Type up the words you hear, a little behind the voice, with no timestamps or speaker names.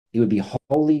it would be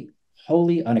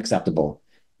wholly unacceptable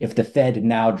if the Fed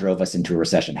now drove us into a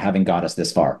recession, having got us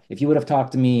this far. If you would have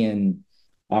talked to me in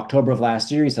October of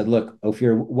last year, you said, look,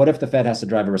 Ophir, what if the Fed has to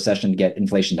drive a recession to get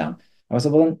inflation down? I was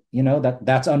like, well,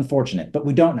 that's unfortunate, but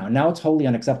we don't now. Now it's wholly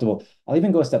unacceptable. I'll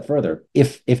even go a step further.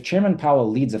 If Chairman Powell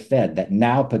leads a Fed that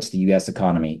now puts the U.S.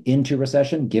 economy into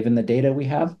recession, given the data we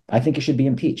have, I think it should be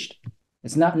impeached.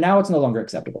 It's not now. It's no longer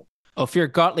acceptable. Ophir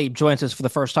Gottlieb joins us for the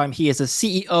first time. He is the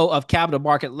CEO of Capital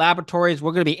Market Laboratories.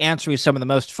 We're going to be answering some of the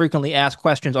most frequently asked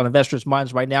questions on investors'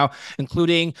 minds right now,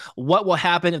 including what will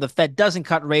happen if the Fed doesn't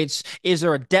cut rates? Is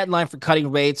there a deadline for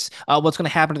cutting rates? What's going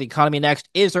to happen to the economy next?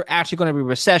 Is there actually going to be a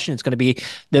recession? It's going to be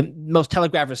the most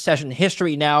telegraphed recession in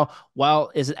history now. Well,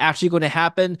 is it actually going to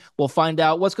happen? We'll find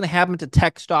out what's going to happen to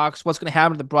tech stocks, what's going to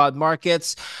happen to the broad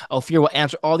markets. Ophir will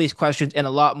answer all these questions and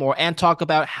a lot more and talk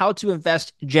about how to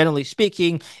invest, generally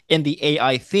speaking, in the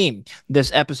AI theme.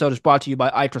 This episode is brought to you by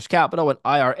iTrust Capital, an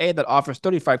IRA that offers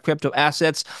 35 crypto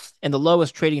assets and the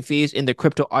lowest trading fees in the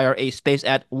crypto IRA space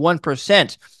at 1%.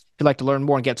 If you'd like to learn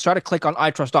more and get started, click on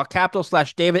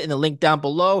itrust.capital/David in the link down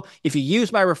below. If you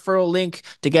use my referral link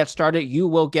to get started, you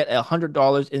will get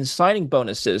 $100 in signing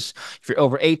bonuses. If you're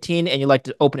over 18 and you'd like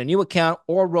to open a new account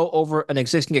or roll over an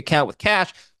existing account with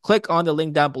cash, click on the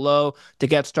link down below to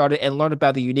get started and learn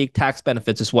about the unique tax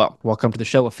benefits as well. Welcome to the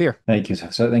show, Ophir. Thank you.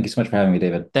 So thank you so much for having me,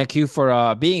 David. Thank you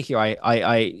for being here.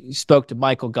 I spoke to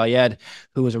Michael Gayed,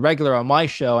 who was a regular on my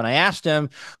show, and I asked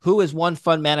him, who is one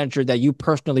fund manager that you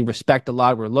personally respect a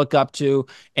lot or look up to?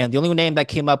 And the only name that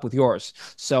came up with yours.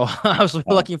 So I was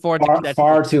looking forward to that.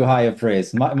 Far too high of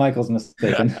praise. Michael's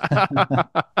mistaken.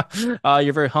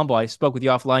 You're very humble. I spoke with you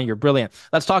offline. You're brilliant.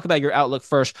 Let's talk about your outlook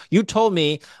first. You told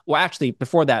me, well, actually,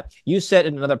 before that, you said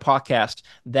in another podcast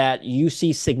that you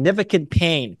see significant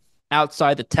pain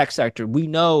outside the tech sector. We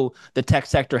know the tech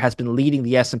sector has been leading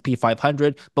the S&P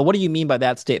 500, but what do you mean by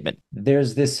that statement?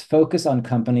 There's this focus on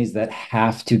companies that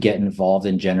have to get involved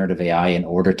in generative AI in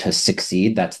order to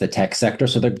succeed. That's the tech sector.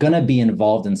 So they're going to be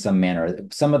involved in some manner.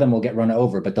 Some of them will get run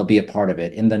over, but they'll be a part of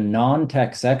it. In the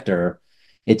non-tech sector,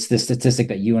 it's the statistic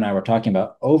that you and I were talking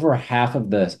about. Over half of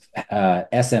the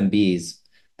SMBs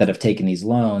that have taken these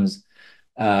loans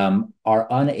are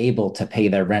unable to pay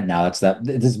their rent now.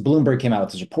 This Bloomberg came out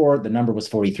with this report. The number was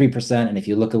 43%, and if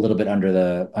you look a little bit into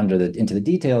the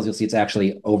details, you'll see it's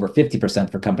actually over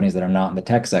 50% for companies that are not in the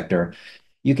tech sector.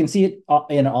 You can see it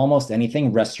in almost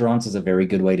anything. Restaurants is a very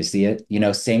good way to see it.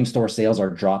 Same store sales are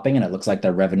dropping, and it looks like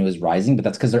their revenue is rising, but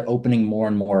that's because they're opening more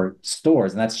and more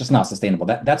stores, and that's just not sustainable.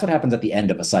 That's what happens at the end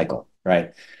of a cycle,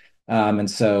 right? And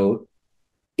so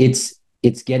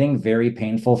it's getting very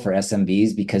painful for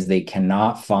SMBs because they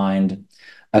cannot find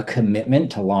a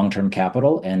commitment to long-term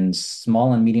capital, and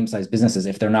small and medium-sized businesses,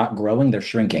 if they're not growing, they're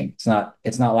shrinking. It's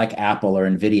not like Apple or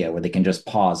NVIDIA where they can just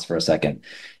pause for a second.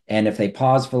 And if they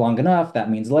pause for long enough,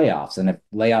 that means layoffs. And if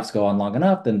layoffs go on long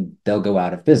enough, then they'll go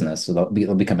out of business. So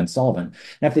they'll become insolvent.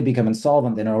 And if they become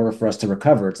insolvent, then in order for us to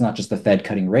recover, it's not just the Fed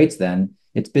cutting rates then,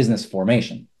 it's business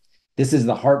formation. This is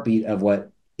the heartbeat of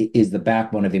what is the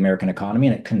backbone of the American economy,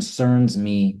 and it concerns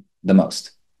me the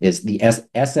most, is the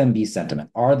SMB sentiment.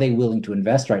 Are they willing to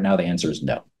invest right now? The answer is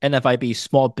no. NFIB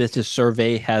small business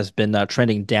survey has been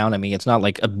trending down. I mean, it's not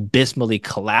like abysmally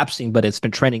collapsing, but it's been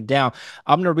trending down.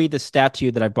 I'm going to read this stat to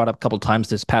you that I brought up a couple of times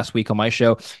this past week on my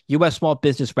show. U.S. small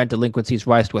business rent delinquencies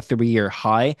rise to a 3-year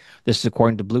high. This is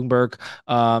according to Bloomberg.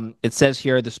 It says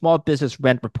here, the small business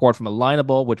rent report from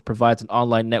Alignable, which provides an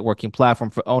online networking platform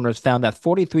for owners, found that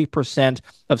 43%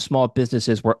 of small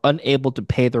businesses were unable to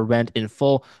pay their rent in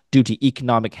full due to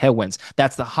economic headwinds.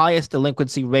 That's the highest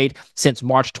delinquency rate since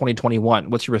March 2021.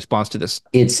 What's your response to this?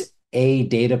 It's a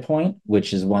data point,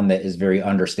 which is one that is very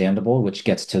understandable, which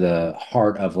gets to the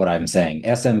heart of what I'm saying.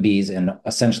 SMBs in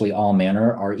essentially all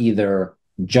manner are either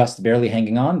just barely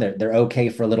hanging on, they're okay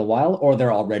for a little while, or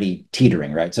they're already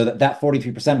teetering, right? So that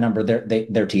 43% number,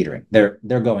 they're teetering, they're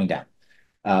going down.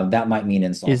 That might mean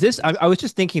insolvency. Is this, I was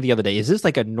just thinking the other day, is this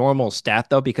like a normal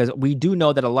stat though? Because we do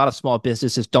know that a lot of small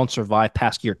businesses don't survive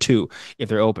past year 2 if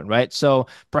they're open, right? So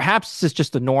perhaps this is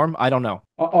just the norm. I don't know.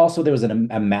 Also, there was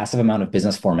a massive amount of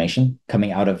business formation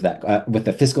coming out of that with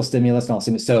the fiscal stimulus and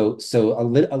all. So a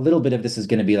little bit of this is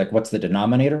going to be like, what's the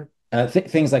denominator?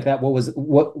 Things like that. What is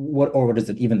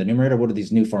it? Even the numerator? What are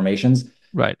these new formations?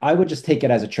 Right. I would just take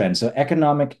it as a trend. So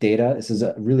economic data, this is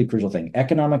a really crucial thing.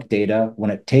 Economic data, when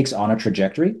it takes on a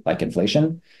trajectory like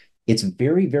inflation, it's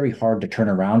very, very hard to turn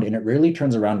around, and it rarely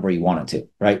turns around where you want it to,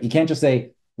 right? You can't just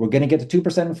say, we're going to get to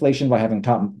 2% inflation by having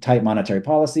tight monetary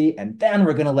policy, and then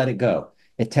we're going to let it go.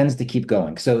 It tends to keep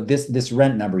going. So this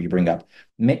rent number you bring up,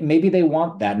 Maybe they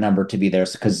want that number to be there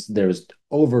because there's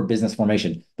over business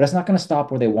formation, but it's not going to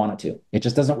stop where they want it to. It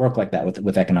just doesn't work like that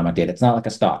with economic data. It's not like a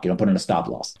stock. You don't put in a stop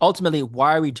loss. Ultimately,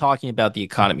 why are we talking about the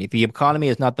economy? The economy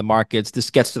is not the markets. This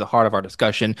gets to the heart of our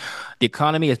discussion. The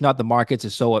economy is not the markets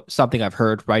is something I've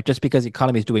heard, right? Just because the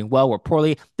economy is doing well or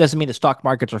poorly doesn't mean the stock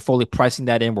markets are fully pricing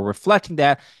that in. We're reflecting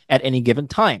that at any given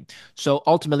time. So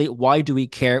ultimately, why do we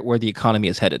care where the economy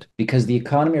is headed? Because the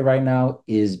economy right now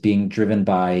is being driven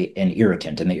by an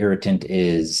irritant, and the irritant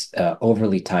is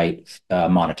overly tight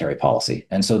monetary policy.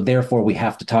 And so, therefore, we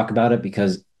have to talk about it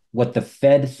because what the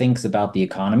Fed thinks about the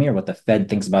economy or what the Fed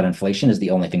thinks about inflation is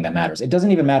the only thing that matters. It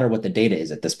doesn't even matter what the data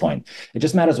is at this point. It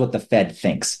just matters what the Fed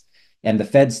thinks. And the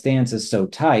Fed stance is so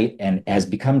tight and has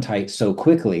become tight so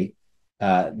quickly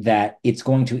that it's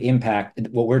going to impact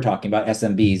what we're talking about,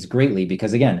 SMBs, greatly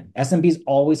because, again, SMBs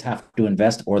always have to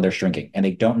invest or they're shrinking and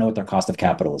they don't know what their cost of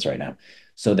capital is right now.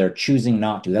 So they're choosing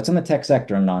not to. That's in the tech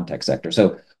sector and non-tech sector.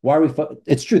 So why are we?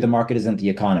 It's true the market isn't the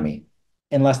economy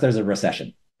unless there's a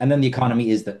recession, and then the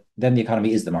economy is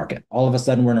the market. All of a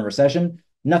sudden we're in a recession.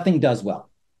 Nothing does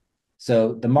well.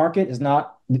 So the market is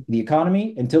not the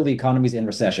economy until the economy is in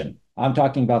recession. I'm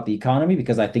talking about the economy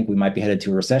because I think we might be headed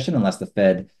to a recession unless the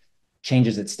Fed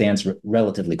changes its stance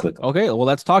relatively quickly. Okay, well,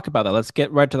 let's talk about that. Let's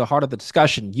get right to the heart of the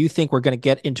discussion. You think we're going to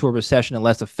get into a recession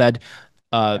unless the Fed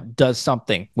does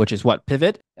something, which is what,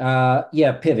 pivot?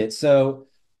 Yeah, pivot. So,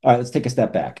 all right, let's take a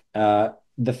step back.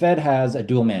 The Fed has a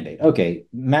dual mandate. Okay,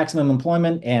 maximum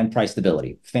employment and price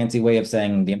stability. Fancy way of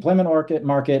saying the employment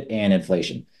market and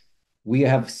inflation. We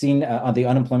have seen on the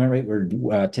unemployment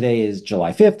rate, today is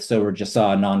July 5th, so we just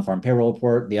saw a non-farm payroll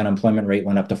report. The unemployment rate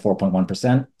went up to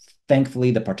 4.1%.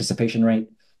 Thankfully, the participation rate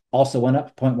also went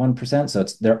up 0.1%. So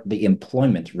the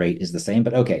employment rate is the same.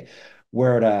 But okay,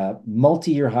 we're at a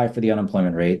multi-year high for the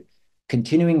unemployment rate.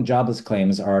 Continuing jobless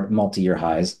claims are at multi-year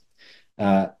highs.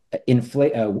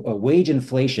 Wage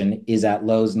inflation is at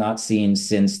lows not seen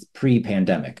since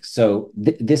pre-pandemic. So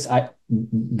the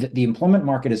employment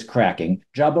market is cracking.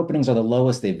 Job openings are the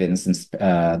lowest they've been since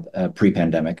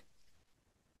pre-pandemic.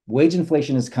 Wage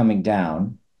inflation is coming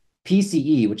down.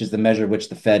 PCE, which is the measure which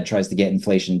the Fed tries to get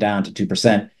inflation down to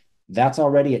 2%, that's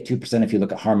already at 2% if you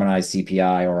look at harmonized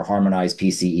CPI or harmonized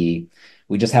PCE.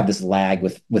 We just have this lag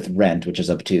with rent, which is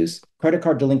obtuse. Credit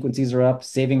card delinquencies are up.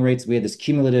 Saving rates, we had this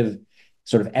cumulative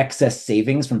sort of excess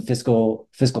savings from fiscal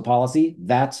policy.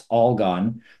 That's all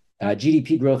gone.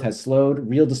 GDP growth has slowed.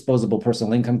 Real disposable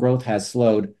personal income growth has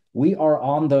slowed. We are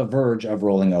on the verge of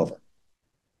rolling over.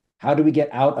 How do we get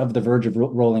out of the verge of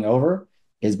rolling over?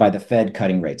 Is by the Fed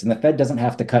cutting rates. And the Fed doesn't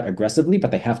have to cut aggressively, but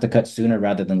they have to cut sooner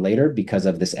rather than later because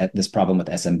of this problem with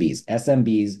SMBs.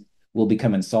 SMBs will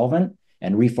become insolvent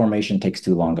and reformation takes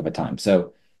too long of a time.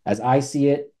 So as I see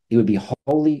it, it would be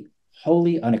wholly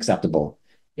unacceptable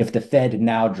if the Fed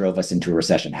now drove us into a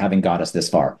recession, having got us this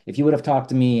far. If you would have talked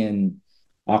to me in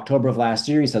October of last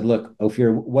year, you said, look,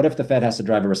 Ophir, what if the Fed has to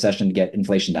drive a recession to get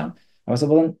inflation down? I said,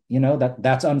 well,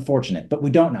 that's unfortunate, but we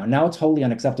don't now. Now it's wholly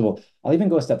unacceptable. I'll even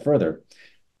go a step further.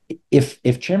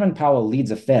 If Chairman Powell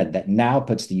leads a Fed that now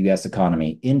puts the U.S.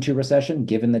 economy into recession,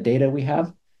 given the data we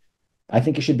have, I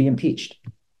think he should be impeached.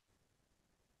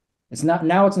 It's not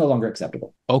now. It's no longer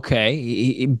acceptable.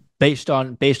 Okay, based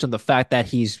on the fact that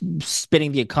he's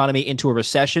spinning the economy into a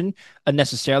recession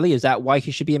unnecessarily, is that why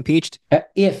he should be impeached?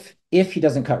 If he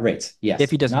doesn't cut rates, yes.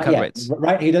 If he doesn't Not cut yet. rates,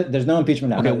 right? There's no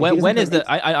impeachment now. Okay, No, when is rates,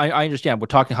 I understand we're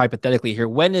talking hypothetically here.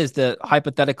 When is the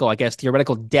hypothetical, I guess,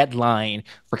 theoretical deadline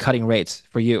for cutting rates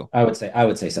for you? I would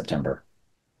say September.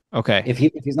 Okay. If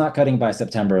he's not cutting by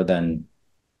September, then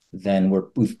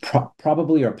we've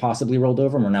probably or possibly rolled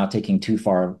over and we're now taking too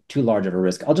large of a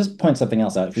risk. I'll just point something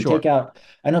else out. If we Sure. take out,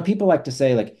 I know people like to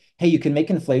say like, hey, you can make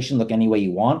inflation look any way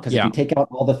you want because if Yeah. you take out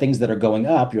all the things that are going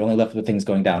up, you're only left with things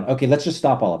going down. Okay, let's just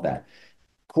stop all of that.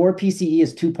 Core PCE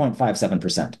is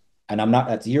 2.57%. And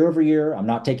that's year over year. I'm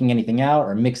not taking anything out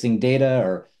or mixing data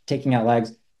or taking out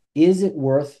lags. Is it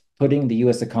worth putting the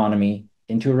US economy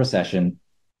into a recession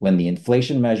when the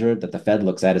inflation measure that the Fed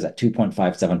looks at is at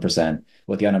 2.57%,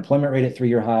 with the unemployment rate at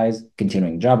 3-year highs,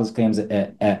 continuing jobless claims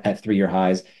at 3-year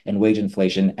highs, and wage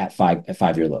inflation at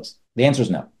 5-year lows? The answer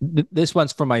is no. This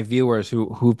one's for my viewers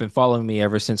who've been following me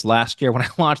ever since last year when I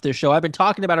launched this show. I've been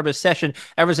talking about a recession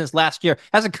ever since last year.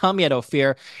 Hasn't come yet,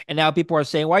 Ophir. And now people are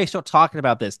saying, why are you still talking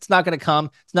about this? It's not going to come.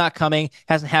 It's not coming.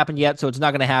 Hasn't happened yet, so it's not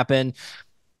going to happen.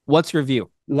 What's your view?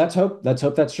 Let's hope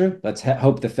that's true. Let's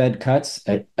hope the Fed cuts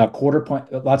a quarter point.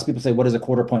 Lots of people say, what does a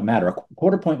quarter point matter? A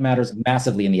quarter point matters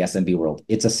massively in the SMB world.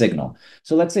 It's a signal.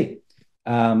 So let's see.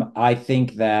 I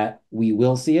think that we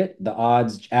will see it. The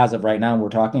odds, as of right now, we're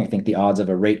talking, I think the odds of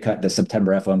a rate cut, the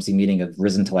September FOMC meeting, have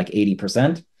risen to like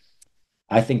 80%.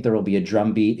 I think there will be a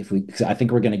drumbeat I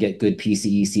think we're going to get good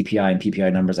PCE, CPI, and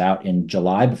PPI numbers out in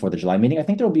July before the July meeting. I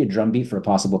think there will be a drumbeat for a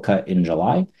possible cut in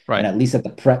July, and Right. at least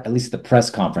the press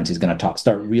conference, he's going to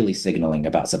start really signaling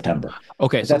about September.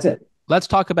 Okay, But so that's it. let's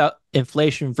talk about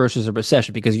inflation versus a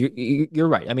recession because you're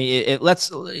right. I mean,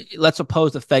 let's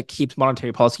suppose the Fed keeps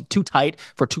monetary policy too tight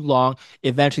for too long.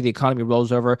 Eventually, the economy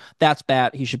rolls over. That's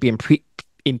bad. He should be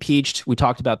impeached. We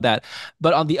talked about that.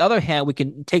 But on the other hand, we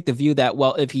can take the view that,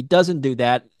 well, if he doesn't do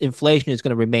that, inflation is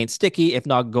going to remain sticky, if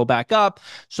not go back up.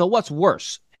 So what's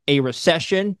worse, a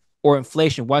recession or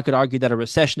inflation? One could argue that a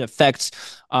recession affects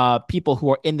people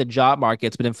who are in the job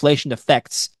markets, but inflation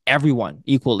affects everyone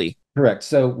equally. Correct.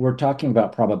 So we're talking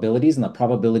about probabilities, and the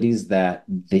probabilities that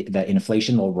that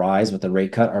inflation will rise with the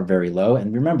rate cut are very low.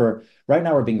 And remember, right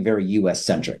now we're being very U.S.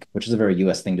 centric, which is a very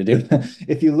U.S. thing to do.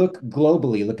 If you look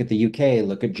globally, look at the UK,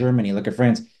 look at Germany, look at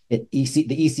France, the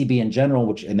ECB in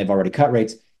general, and they've already cut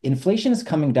rates. Inflation is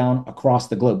coming down across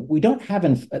the globe. We don't have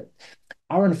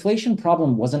our inflation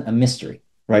problem wasn't a mystery,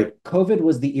 right? COVID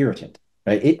was the irritant,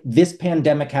 right? This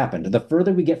pandemic happened. The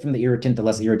further we get from the irritant, the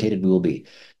less irritated we will be.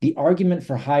 The argument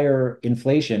for higher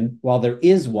inflation, while there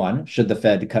is one, should the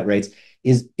Fed cut rates,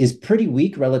 is pretty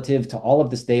weak relative to all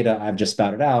of this data I've just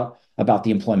spouted out about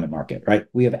the employment market, right?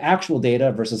 We have actual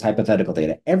data versus hypothetical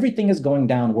data. Everything is going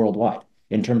down worldwide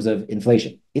in terms of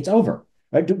inflation. It's over,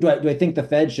 right? Do I think the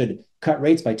Fed should cut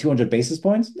rates by 200 basis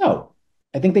points? No.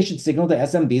 I think they should signal to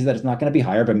SMBs that it's not going to be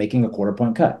higher by making a quarter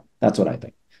point cut. That's what I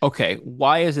think. Okay,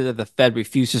 why is it that the Fed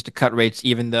refuses to cut rates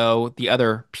even though the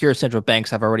other peer central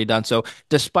banks have already done so,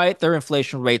 despite their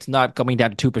inflation rates not coming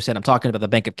down to 2%? I'm talking about the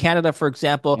Bank of Canada, for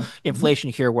example. Mm-hmm. Inflation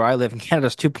here where I live in Canada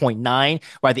is 2.9,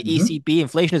 while the Mm-hmm. ECB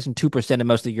inflation isn't 2% in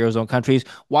most of the Eurozone countries.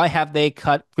 Why have they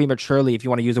cut prematurely, if you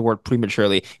want to use the word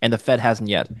prematurely, and the Fed hasn't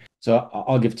yet? So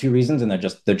I'll give two reasons, and they're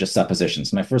just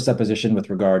suppositions. My first supposition with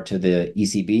regard to the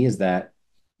ECB is that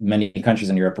many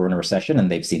countries in Europe were in a recession and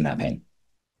they've seen that pain.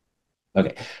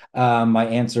 Okay. My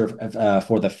answer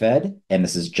for the Fed, and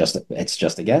it's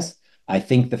just a guess. I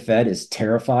think the Fed is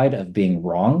terrified of being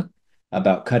wrong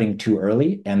about cutting too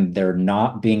early, and they're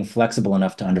not being flexible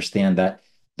enough to understand that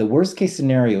the worst case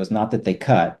scenario is not that they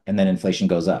cut and then inflation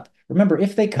goes up. Remember,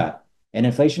 if they cut and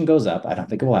inflation goes up, I don't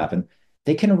think it will happen,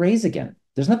 they can raise again.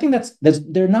 There's nothing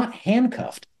they're not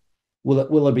handcuffed.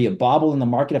 Will there be a bobble in the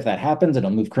market if that happens?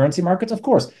 It'll move currency markets? Of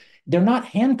course. They're not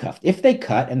handcuffed. If they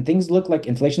cut and things look like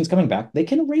inflation's coming back, they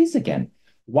can raise again.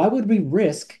 Why would we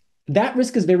risk? That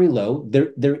risk is very low.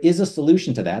 There is a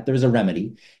solution to that. There's a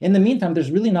remedy. In the meantime,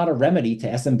 there's really not a remedy to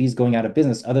SMBs going out of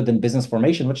business other than business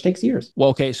formation, which takes years. Well,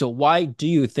 okay, so why do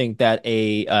you think that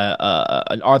a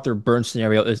an Arthur Burns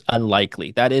scenario is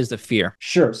unlikely? That is the fear.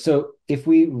 Sure. So if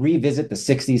we revisit the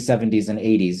 60s, 70s, and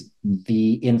 80s,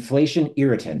 the inflation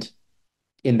irritant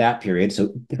in that period,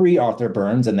 so pre Arthur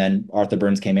Burns, and then Arthur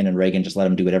Burns came in and Reagan just let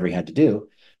him do whatever he had to do,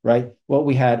 right? Well,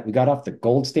 we got off the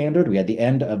gold standard. We had the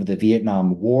end of the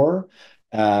Vietnam War.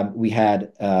 We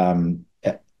had an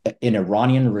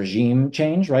Iranian regime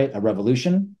change, right? A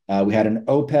revolution. We had an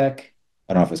OPEC.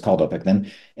 I don't know if it was called OPEC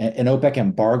then. An OPEC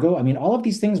embargo. I mean, all of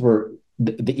these things were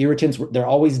the irritants. They're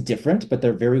always different, but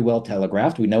they're very well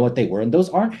telegraphed. We know what they were, and those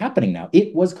aren't happening now.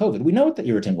 It was COVID. We know what the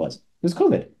irritant was. It was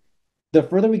COVID. The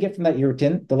further we get from that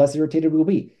irritant, the less irritated we will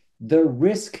be. The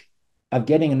risk of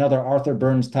getting another Arthur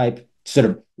Burns type sort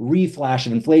of reflash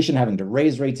of inflation, having to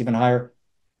raise rates even higher,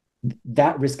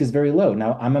 that risk is very low.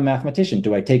 Now, I'm a mathematician.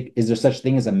 Is there such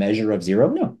thing as a measure of zero?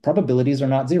 No, probabilities are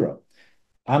not zero.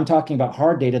 I'm talking about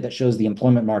hard data that shows the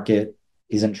employment market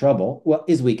is in trouble, well,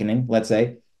 is weakening, let's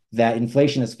say, that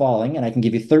inflation is falling, and I can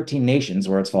give you 13 nations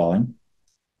where it's falling.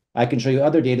 I can show you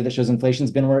other data that shows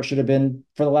inflation's been where it should have been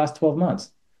for the last 12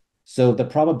 months. So the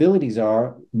probabilities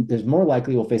are there's more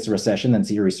likely we'll face a recession than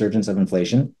see a resurgence of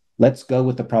inflation. Let's go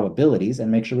with the probabilities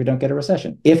and make sure we don't get a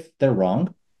recession. If they're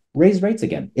wrong, raise rates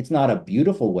again. It's not a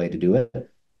beautiful way to do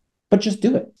it, but just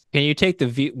do it. Can you take the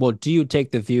view? Well, do you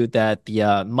take the view that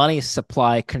the money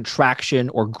supply contraction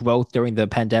or growth during the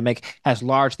pandemic has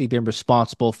largely been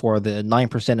responsible for the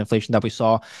 9% inflation that we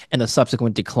saw and the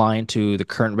subsequent decline to the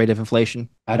current rate of inflation?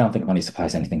 I don't think money supply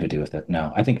has anything to do with it.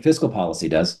 No, I think fiscal policy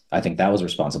does. I think that was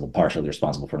partially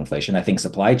responsible for inflation. I think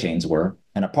supply chains were,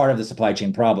 and a part of the supply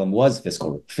chain problem was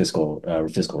fiscal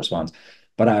response.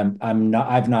 But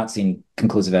I've not seen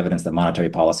conclusive evidence that monetary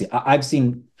policy. I've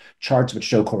seen charts which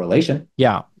show correlation.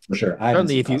 Yeah, For sure. I haven't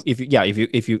certainly. seen If you cost.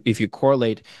 if you yeah if you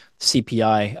correlate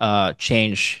CPI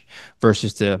change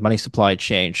versus the money supply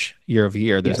change year over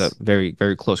year, there's a Yes.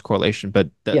 very close correlation. But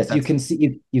Yes, that's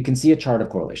you can see a chart of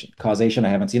correlation. Causation, I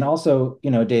haven't seen. Also,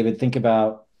 David, think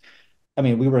about, I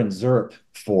mean, we were in ZERP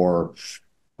for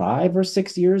 5 or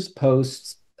 6 years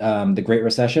post the Great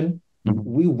Recession,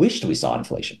 we wished we saw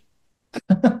inflation,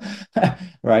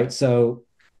 right? So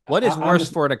What is I'm worse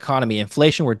just for an economy,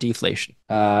 inflation or deflation?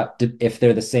 if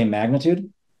they're the same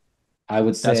magnitude, I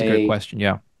would That's a good say, question.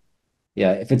 Yeah.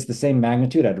 yeah, if it's the same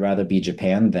magnitude, I'd rather be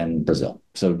Japan than Brazil.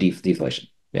 So deflation.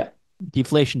 Yeah,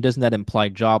 Deflation, doesn't that imply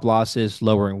job losses,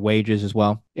 lowering wages as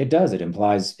well? it does. It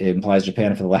implies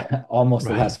Japan for almost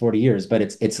the Right. last 40 years, but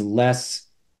it's less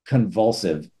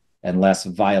convulsive and less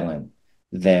violent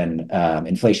than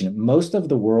inflation. Most of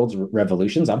the world's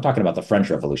revolutions, I'm talking about the French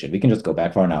Revolution, we can just go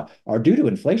back far now, are due to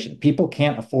inflation. People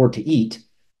can't afford to eat.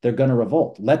 They're going to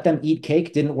revolt. Let them eat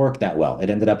cake didn't work that well. It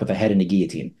ended up with a head in a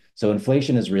guillotine. So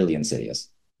inflation is really insidious.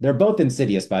 They're both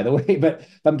insidious, by the way, but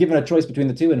if I'm given a choice between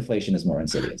the two, inflation is more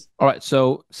insidious. All right.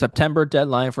 So September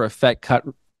deadline for a Fed cut.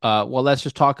 Well, let's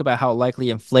just talk about how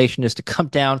likely inflation is to come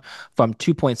down from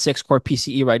 2.6 core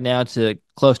PCE right now to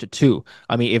close to 2.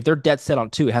 I mean, if they're dead set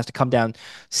on 2, it has to come down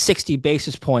 60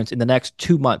 basis points in the next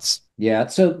 2 months. Yeah.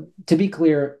 So to be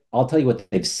clear, I'll tell you what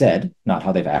they've said, not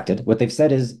how they've acted. What they've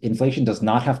said is inflation does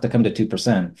not have to come to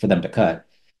 2% for them to cut.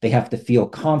 They have to feel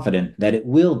confident that it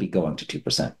will be going to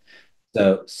 2%.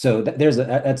 So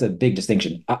that's a big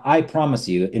distinction. I promise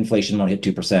you, inflation won't hit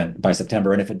 2% by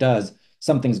September, and if it does,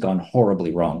 something's gone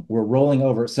horribly wrong. We're rolling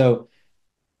over. So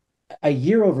a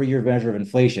year-over-year measure of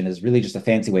inflation is really just a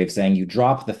fancy way of saying you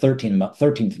drop the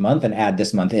 13th month and add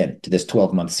this month in to this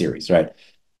 12-month series, right?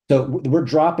 So we're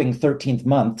dropping 13th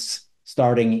months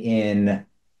starting in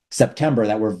September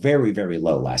that were very, very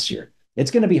low last year.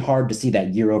 It's going to be hard to see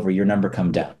that year-over-year number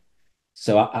come down.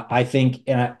 So I think,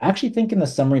 and I actually think in the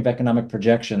summary of economic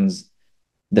projections,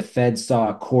 the Fed saw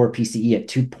a core PCE at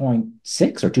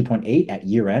 2.6 or 2.8 at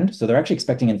year end. So they're actually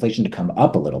expecting inflation to come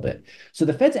up a little bit. So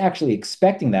the Fed's actually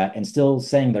expecting that and still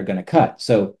saying they're going to cut.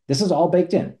 So this is all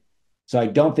baked in. So I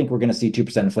don't think we're going to see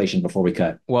 2% inflation before we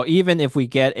cut. Well, even if we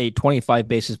get a 25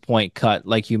 basis point cut,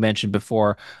 like you mentioned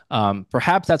before,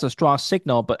 perhaps that's a strong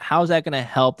signal, but how's that going to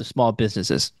help the small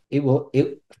businesses?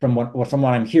 It from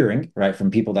what I'm hearing, right,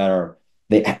 from people that are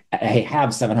they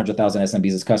have 700,000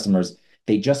 SMBs as customers.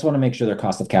 They just want to make sure their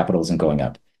cost of capital isn't going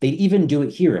up. They'd even do it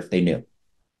here if they knew,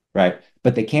 right?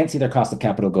 But they can't see their cost of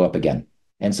capital go up again.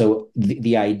 And so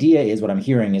the idea is, what I'm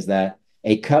hearing is that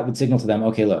a cut would signal to them,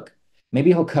 okay, look,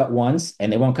 maybe he'll cut once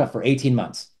and they won't cut for 18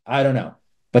 months. I don't know.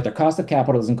 But their cost of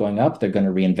capital isn't going up. They're going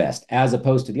to reinvest, as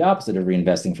opposed to the opposite of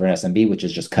reinvesting for an SMB, which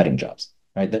is just cutting jobs,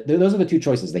 right? Those are the two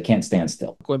choices. They can't stand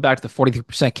still. Going back to the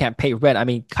 43% can't pay rent. I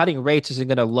mean, cutting rates isn't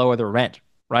going to lower the rent,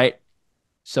 right?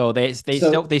 So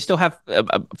So they still have,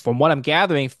 from what I'm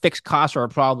gathering, fixed costs are a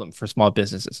problem for small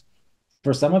businesses.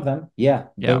 for some of them, yeah,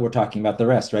 but Yeah, we're talking about the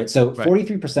rest, right? So right.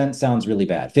 43% sounds really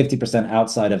bad. 50%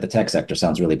 outside of the tech sector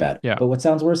sounds really bad. Yeah. But what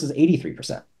sounds worse is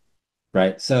 83%,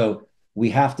 right? So we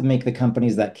have to make the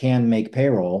companies that can make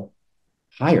payroll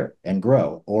higher and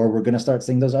grow, or we're going to start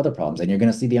seeing those other problems and you're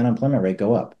going to see the unemployment rate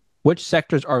go up. Which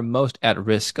sectors are most at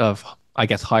risk of, I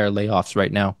guess, higher layoffs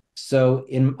right now? So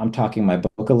I'm talking my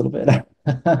book a little bit.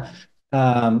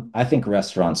 I think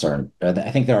restaurants are,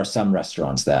 I think there are some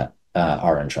restaurants that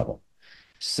are in trouble.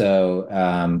 So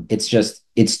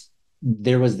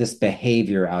there was this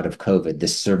behavior out of COVID,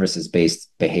 this services based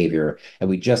behavior. And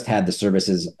we just had the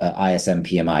services ISM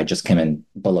PMI just came in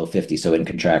below 50, so in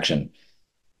contraction.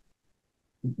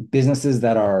 Businesses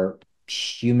that are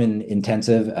human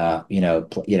intensive, I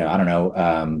don't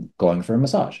know, going for a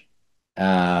massage.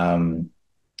 Um,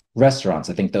 Restaurants,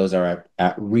 I think those are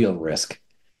at real risk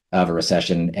of a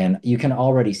recession. And you can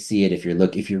already see it if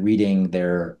you're reading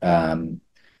their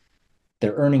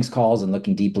earnings calls and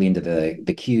looking deeply into the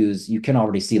Qs, you can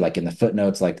already see, like in the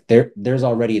footnotes, like there's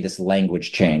already this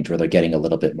language change where they're getting a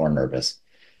little bit more nervous.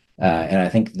 And I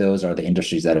think those are the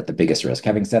industries that are at the biggest risk.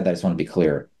 Having said that, I just want to be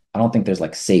clear. I don't think there's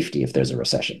like safety if there's a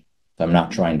recession. So I'm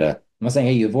not saying,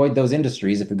 hey, you avoid those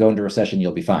industries. If we go into recession,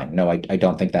 you'll be fine. No, I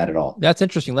don't think that at all. That's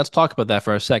interesting. Let's talk about that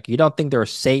for a sec. You don't think there are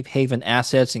safe haven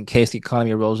assets in case the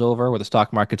economy rolls over or the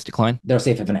stock markets decline? They're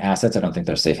safe haven assets. I don't think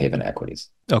they're safe haven equities.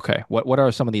 Okay. What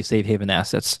are some of these safe haven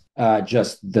assets?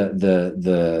 Just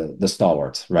the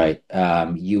stalwarts, right?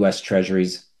 U.S.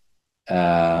 Treasuries,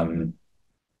 um,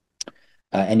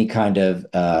 any kind of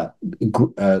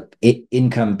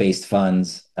income-based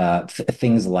funds,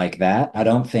 things like that. I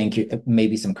don't think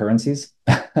maybe some currencies.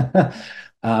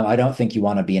 I don't think you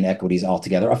want to be in equities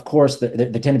altogether. Of course, there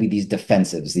tend to be these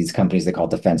defensives, these companies they call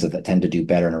defensive that tend to do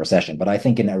better in a recession. But I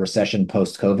think in a recession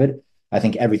post-COVID, I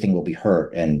think everything will be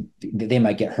hurt, and they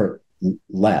might get hurt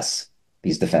less,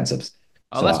 these defensives.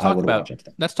 Uh, So let's I talk would about watch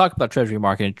everything. let's talk about treasury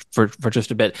market for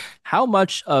just a bit. How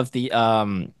much of the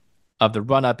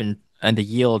run up in and the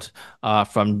yield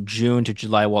from June to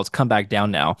July. Well, it's come back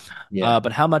down now. Yeah.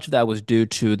 But how much of that was due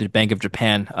to the Bank of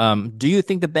Japan? Do you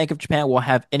think the Bank of Japan will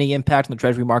have any impact on the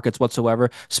treasury markets whatsoever?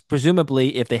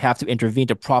 Presumably, if they have to intervene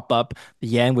to prop up the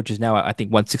yen, which is now, I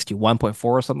think, 161.4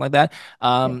 or something like that,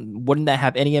 Yeah. wouldn't that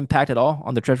have any impact at all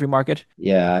on the treasury market?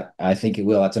 Yeah, I think it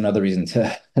will. That's another reason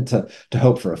to to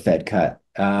hope for a Fed cut.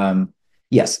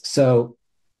 Yes, so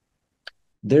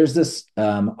there's this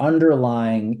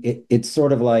underlying. It's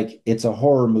sort of like it's a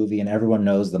horror movie, and everyone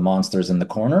knows the monster's in the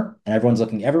corner, and everyone's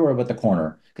looking everywhere but the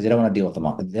corner because they don't want to deal with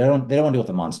the they don't want to deal with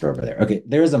the monster over there. Okay,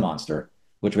 there is a monster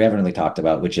which we haven't really talked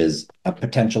about, which is a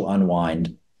potential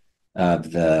unwind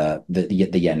of the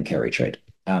yen carry trade.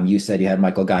 You said you had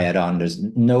Michael Guyette on. There's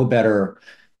no better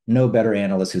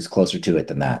analyst who's closer to it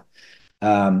than that.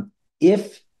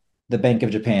 If the Bank of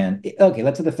Japan, okay,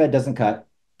 let's say the Fed doesn't cut,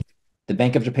 the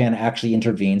Bank of Japan actually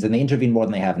intervenes, and they intervene more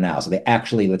than they have now. So they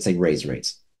actually, let's say, raise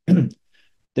rates.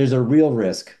 There's a real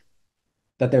risk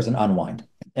that there's an unwind.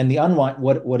 And the unwind,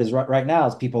 what is right now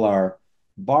is people are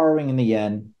borrowing in the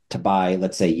yen to buy,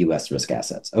 let's say, US risk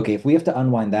assets. Okay, if we have to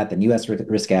unwind that, then US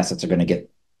risk assets are going to get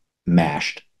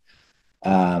mashed.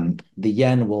 The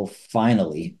yen will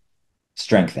finally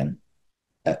strengthen.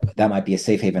 That might be a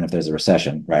safe haven if there's a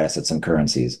recession, right? Assets and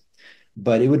currencies,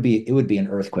 but it would be an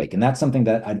earthquake, and that's something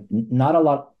that not a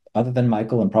lot, other than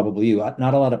Michael and probably you,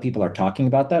 not a lot of people are talking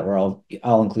about that. Or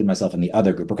I'll include myself in the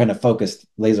other group. We're kind of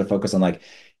laser focused on like,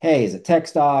 hey, is it tech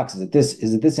stocks? Is it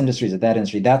this industry? Is it that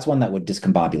industry? That's one that would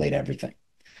discombobulate everything.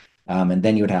 And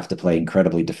then you would have to play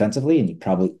incredibly defensively, and you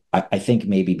probably, I think,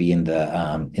 maybe be in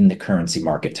the currency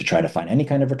market to try to find any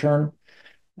kind of return.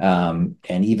 And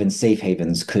even safe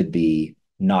havens could be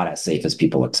not as safe as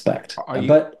people expect. Are you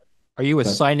But are you but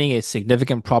assigning a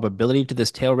significant probability to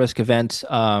this tail risk event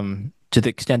to the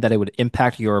extent that it would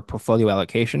impact your portfolio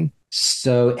allocation?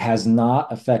 so it has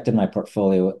not affected my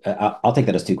portfolio. I'll take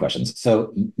that as two questions.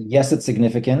 So yes, it's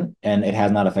significant, and it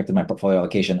has not affected my portfolio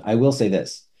allocation. I will say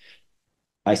this.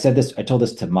 I told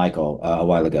this to Michael a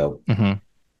while ago. Hmm.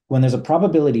 When there's a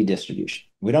probability distribution,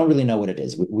 we don't really know what it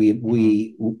is. We Hmm.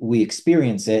 we we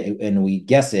experience it and we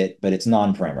guess it, but it's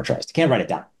non-parameterized. You can't write it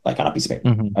down like on a piece of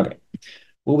paper. Hmm. Okay.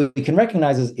 What we can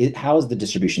recognize is how is the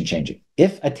distribution changing?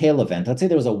 If a tail event, let's say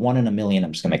there was a 1 in a million,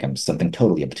 I'm just going to make something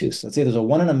totally obtuse. Let's say there's a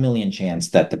 1 in a million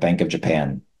chance that the Bank of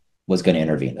Japan was going to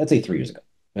intervene. Let's say 3 years ago.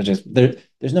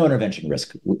 There's no intervention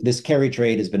risk. This carry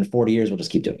trade has been 40 years. We'll just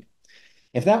keep doing it.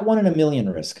 If that 1 in a million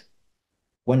risk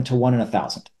went to 1 in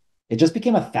 1,000, it just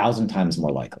became 1,000 times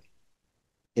more likely.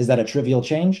 Is that a trivial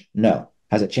change? No.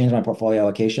 Has it changed my portfolio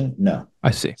allocation? No.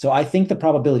 I see. So I think the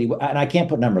probability, and I can't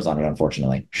put numbers on it,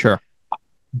 unfortunately, Sure.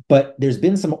 but there's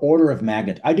been some order of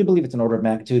magnitude. I do believe it's an order of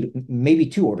magnitude, maybe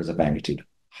two orders of magnitude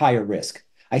higher risk.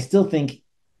 I still think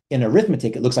in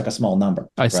arithmetic, it looks like a small number,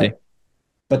 I see. right?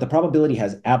 But the probability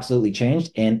has absolutely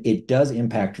changed, and it does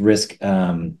impact risk,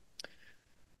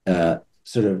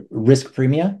 sort of risk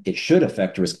premia. It should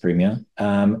affect risk premia.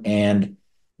 And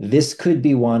this could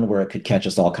be one where it could catch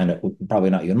us all kind of, probably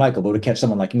not you and Michael, but it would catch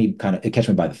someone like me, kind of, it catch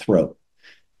me by the throat.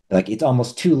 Like it's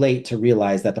almost too late to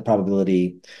realize that the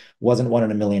probability wasn't 1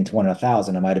 in a million to 1 in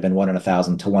 1,000. It might have been 1 in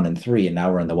 1,000 to 1 in 3, and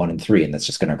now we're in the 1 in 3, and that's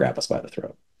just going to grab us by the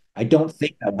throat. I don't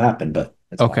think that will happen, but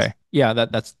it's Okay. possible. Yeah,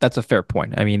 that's a fair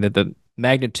point. I mean, the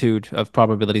magnitude of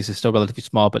probabilities is still relatively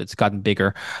small, but it's gotten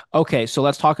bigger. Okay, so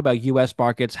let's talk about US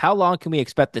markets. How long can we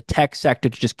expect the tech sector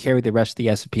to just carry the rest of the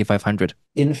S&P 500?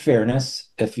 In fairness,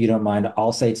 if you don't mind,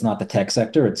 I'll say it's not the tech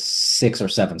sector. It's 6 or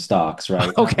 7 stocks, right?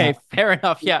 Not Okay, not fair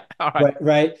enough. Yeah. All right.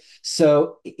 right.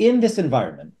 So in this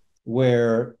environment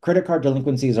where credit card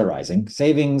delinquencies are rising,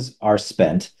 savings are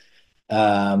spent,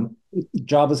 um, continuing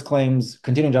jobless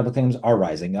claims are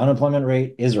rising. The unemployment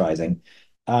rate is rising.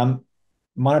 Um,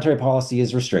 Monetary policy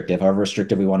is restrictive, however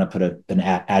restrictive we want to put an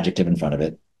adjective in front of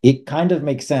it. It kind of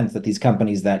makes sense that these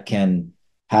companies that can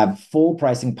have full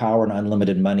pricing power and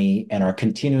unlimited money and are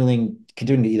continuing to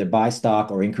either buy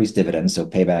stock or increase dividends, so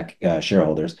pay back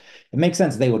shareholders, it makes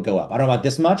sense they would go up. I don't know about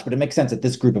this much, but it makes sense that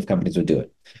this group of companies would do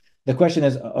it. The question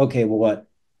is, okay, well,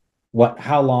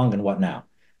 how long and what now?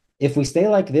 If we stay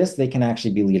like this, they can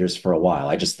actually be leaders for a while.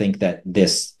 I just think that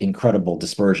this incredible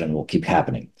dispersion will keep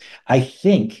happening.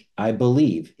 I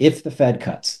believe if the Fed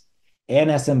cuts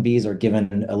and SMBs are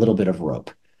given a little bit of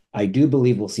rope, I do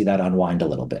believe we'll see that unwind a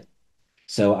little bit.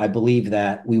 So I believe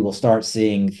that we will start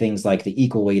seeing things like the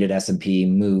equal weighted S&P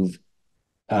move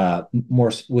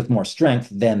more strength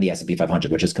than the S&P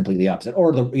 500, which is completely opposite.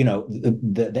 Or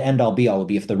the end all be all would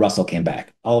be if the Russell came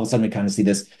back. All of a sudden we kind of see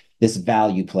this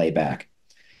value play back.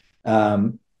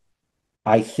 Um,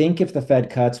 I think if the Fed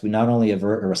cuts, we not only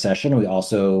avert a recession, we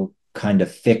also kind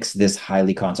of fix this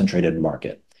highly concentrated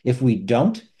market. If we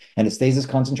don't, and it stays as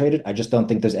concentrated, I just don't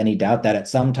think there's any doubt that at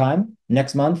some time,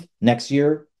 next month, next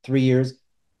year, 3 years,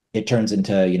 it turns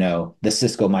into, the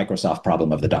Cisco Microsoft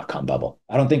problem of the dot-com bubble.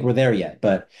 I don't think we're there yet,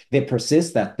 but if it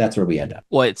persists, that's where we end up.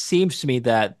 Well, it seems to me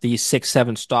that these six,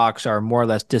 seven stocks are more or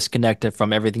less disconnected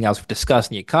from everything else we've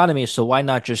discussed in the economy. So why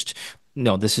not just,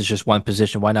 this is just one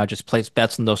position. Why not just place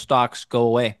bets on those stocks, go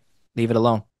away, leave it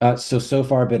alone? So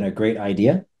far been a great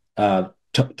idea.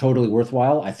 Totally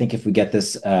worthwhile. I think if we get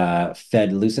this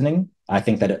Fed loosening, I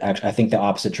think that I think the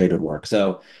opposite trade would work.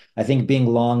 So I think being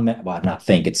long, well, not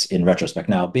think, it's in retrospect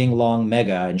now, being long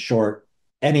mega and short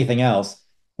anything else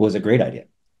was a great idea.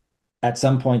 At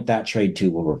some point, that trade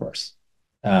too will reverse.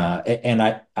 And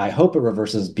I hope it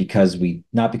reverses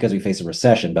not because we face a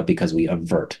recession, but because we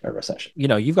avert a recession.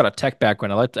 You've got a tech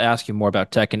background. I'd like to ask you more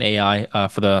about tech and AI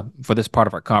for this part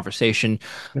of our conversation.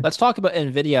 Let's talk about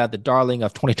NVIDIA, the darling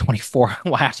of 2024,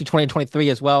 well, actually 2023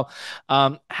 as well.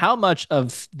 How much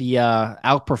of the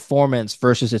outperformance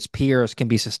versus its peers can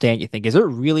be sustained, you think? Is it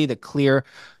really the clear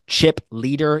chip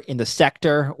leader in the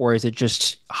sector, or is it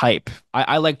just hype?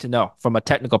 I like to know from a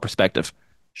technical perspective.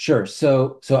 Sure.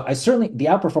 So I certainly the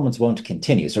outperformance won't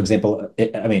continue. So, for example,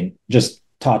 I mean, just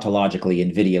tautologically,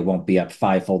 NVIDIA won't be up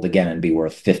fivefold again and be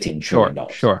worth $15 Sure, trillion.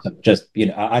 sure. So just,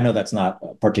 I know that's not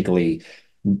a particularly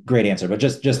great answer, but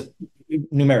just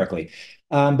numerically.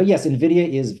 But yes,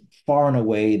 NVIDIA is far and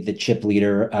away the chip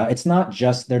leader.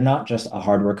 They're not just a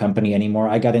hardware company anymore.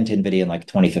 I got into NVIDIA in like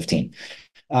 2015.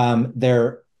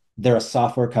 They're a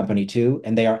software company too,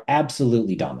 and they are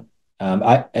absolutely dominant.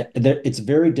 It's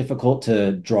very difficult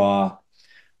to draw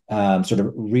sort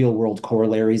of real world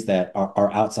corollaries that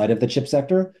are outside of the chip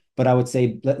sector. But I would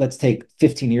say, let's take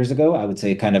 15 years ago, I would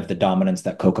say kind of the dominance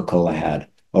that Coca-Cola had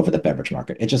over the beverage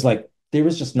market. It's just like there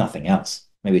was just nothing else.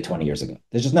 Maybe 20 years ago,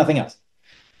 there's just nothing else.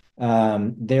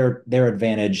 Their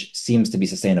advantage seems to be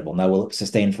sustainable. Now, will it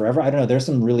sustain forever? I don't know. There's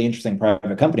some really interesting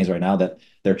private companies right now that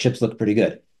their chips look pretty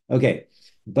good. Okay,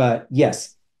 but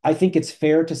yes, I think it's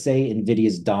fair to say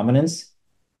NVIDIA's dominance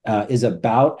is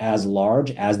about as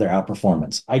large as their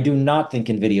outperformance. I do not think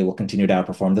NVIDIA will continue to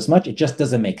outperform this much. It just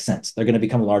doesn't make sense. They're going to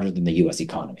become larger than the US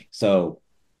economy. So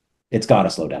it's got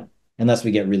to slow down unless we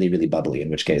get really, really bubbly,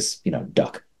 in which case,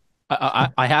 duck.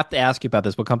 I have to ask you about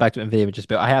this. We'll come back to NVIDIA just,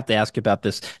 but I have to ask you about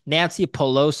this. Nancy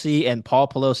Pelosi and Paul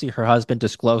Pelosi, her husband,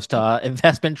 disclosed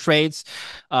investment trades,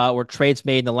 or trades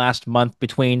made in the last month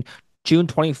between June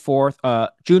 24th,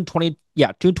 June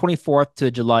 24th to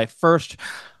July 1st.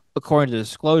 According to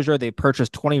disclosure, they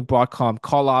purchased 20 Broadcom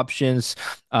call options,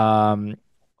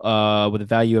 with a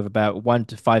value of about $1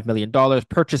 to $5 million.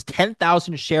 Purchased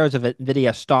 10,000 shares of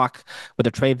NVIDIA stock with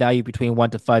a trade value between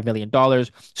 $1 to $5 million.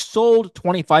 Sold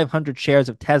 2,500 shares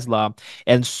of Tesla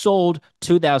and sold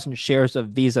 2,000 shares of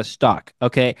Visa stock.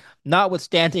 Okay,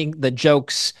 notwithstanding the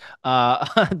jokes,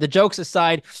 the jokes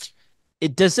aside,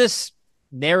 does this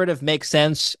narrative make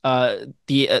sense? The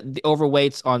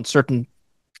overweights on certain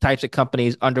types of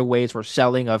companies, underweights or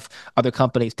selling of other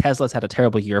companies. Tesla's had a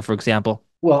terrible year, for example.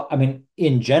 Well, I mean,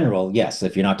 in general, yes,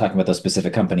 if you're not talking about those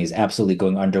specific companies, absolutely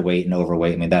going underweight and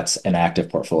overweight. I mean, that's an active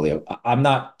portfolio. I'm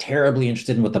not terribly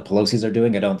interested in what the Pelosi's are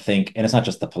doing. I don't think, and it's not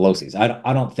just the Pelosi's.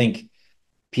 I don't think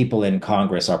people in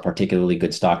Congress are particularly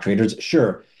good stock traders.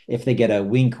 Sure, if they get a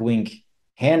wink, wink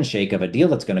handshake of a deal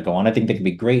that's going to go on, I think they can be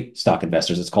great stock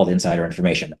investors. It's called insider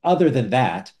information. Other than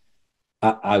that,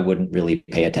 I wouldn't really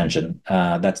pay attention.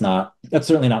 That's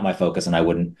certainly not my focus, and I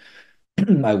wouldn't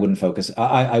I wouldn't focus.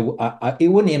 It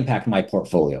wouldn't impact my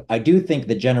portfolio. I do think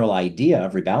the general idea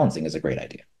of rebalancing is a great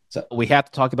idea. So We have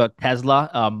to talk about Tesla.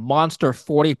 A monster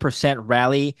 40%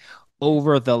 rally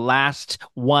over the last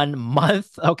 1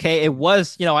 month. Okay, it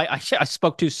was, I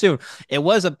spoke too soon. It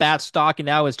was a bad stock, and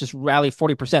now it's just rallied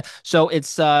 40%. So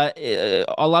it's a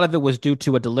lot of it was due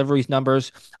to a deliveries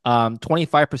numbers.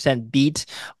 25% beat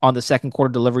on the second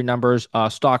quarter delivery numbers.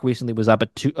 Stock recently was up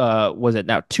at was it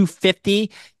now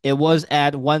 250? It was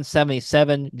at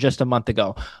 177 just a month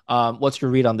ago. What's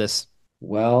your read on this?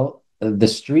 well, the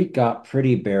street got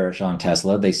pretty bearish on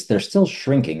Tesla. They're still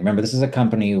shrinking. Remember, this is a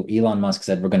company Elon Musk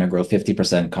said we're going to grow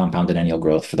 50% compounded annual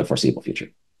growth for the foreseeable future.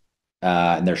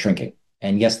 And they're shrinking.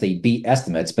 And yes, they beat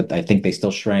estimates, but I think they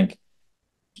still shrank.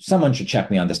 Someone should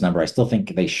check me on this number. I still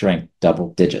think they shrank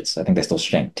double digits. I think they still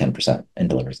shrank 10% in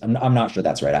deliveries. I'm not sure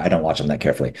that's right. I don't watch them that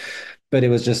carefully. But it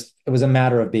was a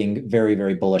matter of being very,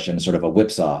 very bullish and sort of a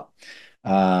whipsaw.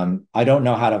 I don't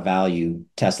know how to value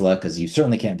Tesla because you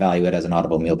certainly can't value it as an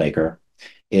automobile maker.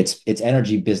 Its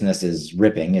energy business is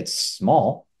ripping. It's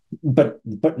small, but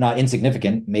not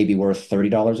insignificant. Maybe worth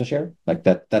 $30 a share. Like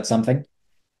that's something.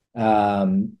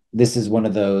 This is one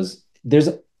of those.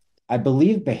 I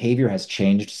believe behavior has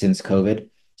changed since COVID.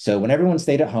 So when everyone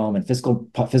stayed at home and fiscal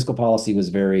policy was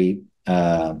very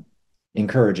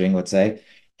encouraging, let's say,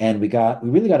 and we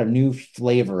really got a new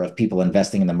flavor of people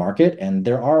investing in the market. And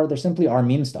there simply are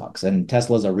meme stocks, and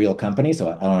Tesla's a real company.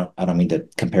 So I don't mean to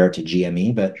compare it to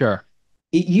GME, but Sure.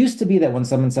 it used to be that when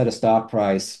someone said a stock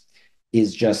price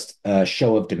is just a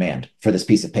show of demand for this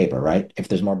piece of paper, right? If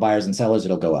there's more buyers and sellers,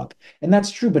 it'll go up. And that's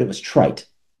true, but it was trite.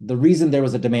 The reason there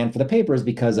was a demand for the paper is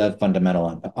because of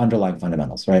underlying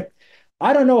fundamentals, right?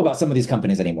 I don't know about some of these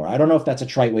companies anymore. I don't know if that's a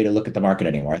trite way to look at the market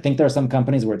anymore. I think there are some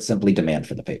companies where it's simply demand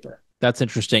for the paper. That's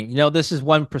interesting. This is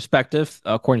one perspective,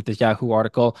 according to the Yahoo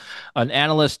article. An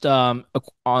analyst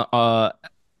quoted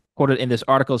in this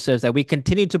article says that we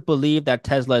continue to believe that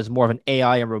Tesla is more of an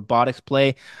AI and robotics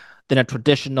play than a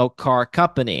traditional car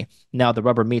company. Now, the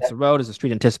rubber meets the road as the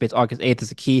street anticipates August 8th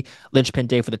is a key linchpin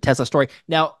day for the Tesla story.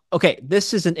 Now, okay,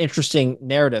 this is an interesting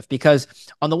narrative because,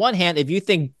 on the one hand, if you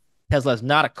think Tesla is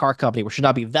not a car company or should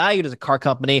not be valued as a car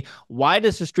company, why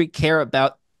does the street care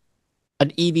about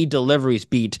an EV deliveries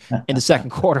beat in the second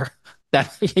quarter?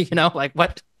 That, like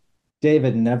what?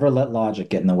 David, never let logic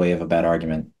get in the way of a bad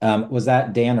argument. Was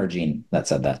that Dan or Gene that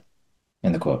said that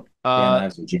in the quote? Dan Uh,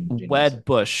 Ives or Gene Ives? Wed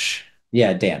Bush.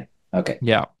 Yeah, Dan. Okay.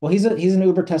 Yeah. Well, he's an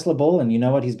Uber Tesla bull, and you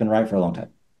know what? He's been right for a long time.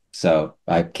 So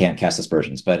I can't cast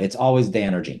aspersions, but it's always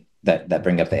Dan or Gene that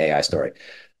bring up the AI story.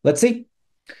 Let's see.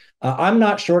 I'm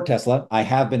not short Tesla. I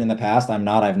have been in the past. I'm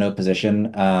not. I have no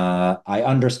position. I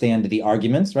understand the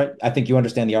arguments, right? I think you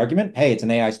understand the argument. Hey, it's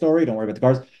an AI story. Don't worry about the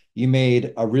cars. You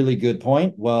made a really good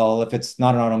point. Well, if it's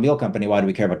not an automobile company, why do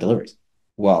we care about deliveries?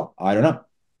 Well, I don't know.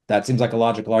 That seems like a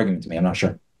logical argument to me. I'm not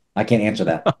sure. I can't answer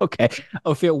that. Okay.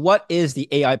 Ophir, what is the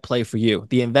AI play for you?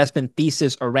 The investment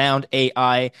thesis around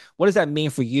AI. What does that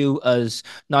mean for you as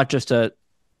not just a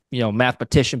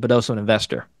mathematician, but also an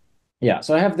investor? Yeah.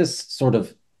 So I have this sort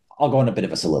of, I'll go on a bit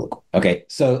of a soliloquy. Okay.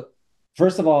 So,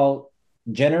 first of all,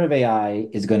 generative AI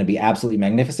is going to be absolutely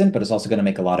magnificent, but it's also going to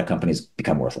make a lot of companies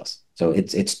become worthless. So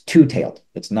it's two-tailed.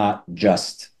 It's not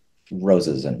just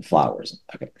roses and flowers.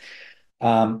 Okay.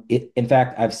 In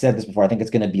fact, I've said this before. I think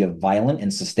it's going to be a violent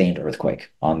and sustained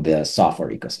earthquake on the software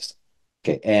ecosystem.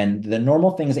 Okay. And the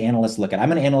normal things analysts look at,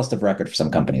 I'm an analyst of record for some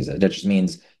companies. That just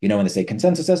means, when they say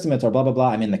consensus estimates or blah, blah, blah,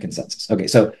 I'm in the consensus. Okay.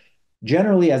 So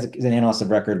generally, as an analyst of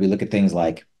record, we look at things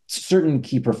like certain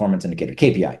key performance indicator,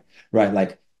 KPI, right?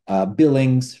 Like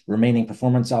billings, remaining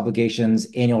performance obligations,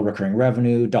 annual recurring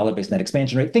revenue, dollar-based net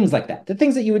expansion rate, things like that. The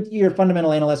things that you're a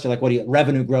fundamental analyst, you're like, what do you,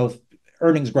 revenue growth,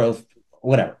 earnings growth,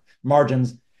 whatever,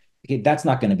 margins. Okay, that's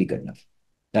not going to be good enough.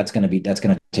 That's going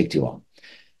to take too long.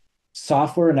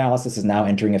 Software analysis is now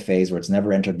entering a phase where it's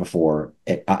never entered before.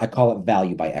 I call it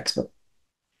value by expert.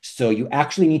 So you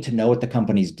actually need to know what the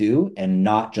companies do and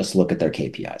not just look at their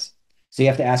KPIs. So you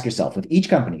have to ask yourself with each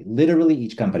company, literally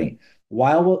each company,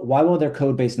 why will their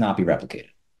code base not be replicated?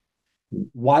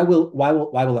 Why will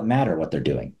it matter what they're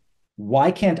doing?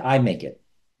 Why can't I make it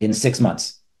in 6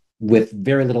 months with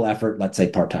very little effort, let's say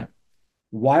part-time?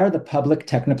 Why are the public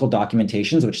technical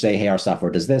documentations which say, hey, our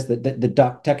software does this,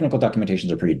 the technical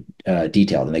documentations are pretty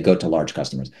detailed and they go to large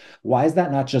customers? Why is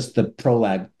that not just the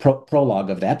prologue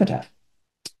of the epitaph?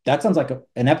 That sounds like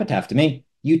an epitaph to me.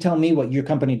 You tell me what your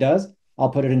company does, I'll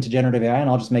put it into generative AI and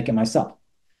I'll just make it myself.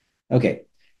 Okay.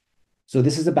 So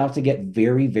this is about to get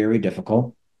very, very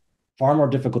difficult, far more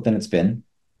difficult than it's been.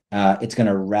 It's going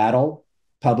to rattle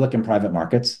public and private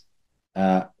markets.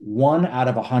 1 out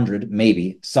of 100,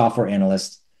 maybe, software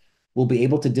analysts will be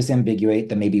able to disambiguate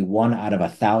the maybe 1 out of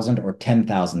 1,000 or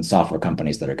 10,000 software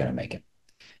companies that are going to make it.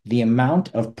 The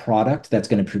amount of product that's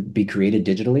going to be created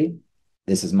digitally,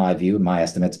 this is my view, my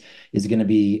estimates, is going to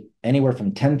be anywhere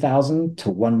from 10,000 to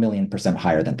 1,000,000%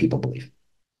 higher than people believe.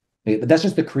 But that's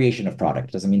just the creation of product.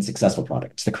 It doesn't mean successful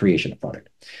product. It's the creation of product.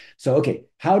 So, okay,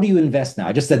 how do you invest now?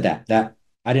 I just said that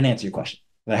I didn't answer your question,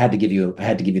 but I had to give you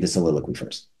the soliloquy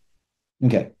first.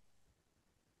 Okay.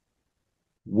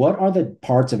 What are the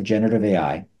parts of generative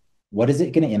AI? What is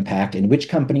it going to impact? And which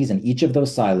companies in each of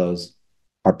those silos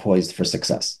are poised for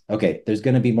success? Okay, there's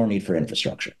going to be more need for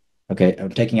infrastructure. Okay, I'm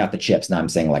taking out the chips. Now I'm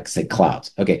saying, like, say,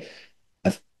 clouds. Okay,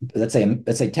 let's say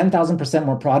 10,000%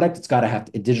 more product. It's got to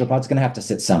have digital product's going to have to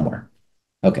sit somewhere.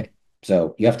 Okay,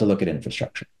 so you have to look at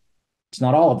infrastructure. It's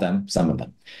not all of them, some of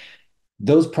them.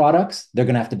 Those products, they're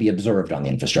going to have to be observed on the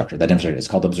infrastructure. That infrastructure is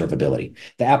called observability.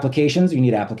 The applications, you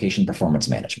need application performance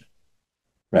management,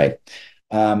 right?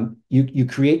 You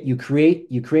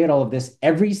create all of this.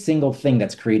 Every single thing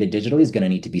that's created digitally is going to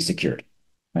need to be secured,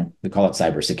 right? We call it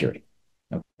cybersecurity.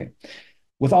 Okay.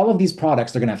 With all of these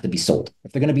products, they're going to have to be sold.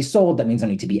 If they're going to be sold, that means there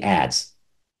need to be ads,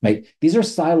 right? These are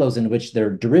silos in which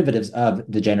they're derivatives of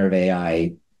the generative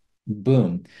AI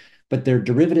boom. but they're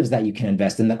derivatives that you can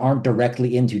invest in that aren't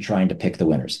directly into trying to pick the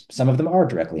winners. Some of them are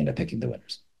directly into picking the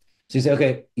winners. So you say,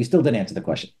 okay, you still didn't answer the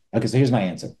question. Okay, so here's my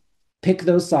answer. Pick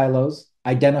those silos,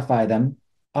 identify them,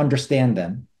 understand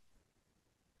them.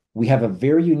 We have a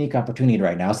very unique opportunity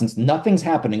right now since nothing's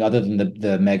happening other than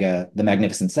the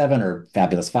Magnificent Seven or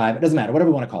Fabulous Five. It doesn't matter, whatever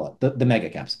you want to call it, the mega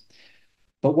caps.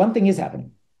 But one thing is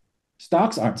happening.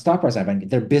 Stock prices aren't happening,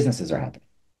 their businesses are happening.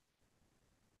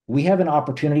 We have an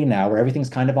opportunity now where everything's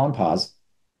kind of on pause,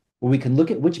 where we can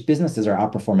look at which businesses are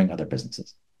outperforming other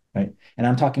businesses, right? And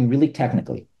I'm talking really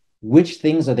technically. Which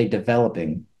things are they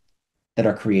developing that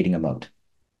are creating a moat?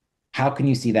 How can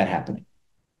you see that happening?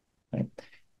 Right?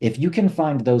 If you can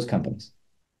find those companies,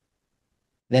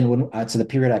 then so the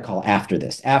period I call after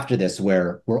this,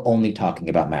 where we're only talking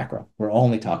about macro, we're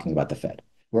only talking about the Fed,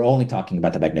 we're only talking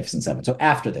about the Magnificent Seven. So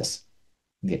after this,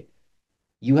 okay,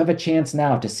 you have a chance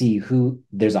now to see who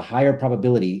there's a higher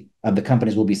probability of the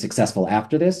companies will be successful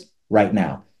after this right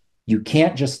now. You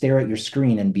can't just stare at your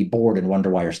screen and be bored and wonder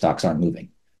why your stocks aren't moving.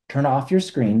 Turn off your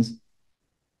screens,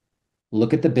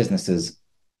 look at the businesses,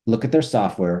 look at their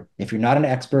software. If you're not an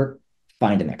expert,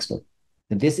 find an expert.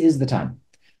 This is the time.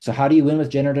 So how do you win with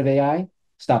generative AI?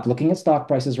 Stop looking at stock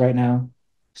prices right now.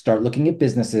 Start looking at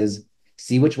businesses.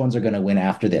 See which ones are going to win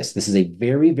after this. This is a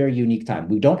very, very unique time.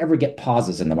 We don't ever get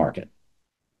pauses in the market.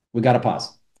 We got to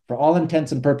pause. For all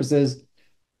intents and purposes,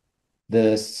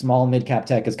 the small mid-cap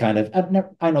tech is kind of,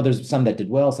 I know there's some that did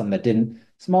well, some that didn't.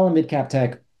 Small and mid-cap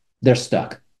tech, they're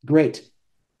stuck. Great.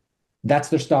 That's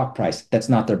their stock price. That's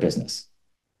not their business.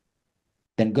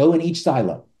 Then go in each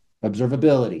silo: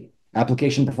 observability,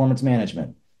 application performance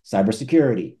management,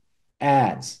 cybersecurity,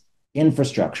 ads,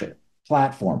 infrastructure,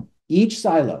 platform. Each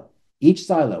silo,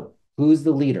 who's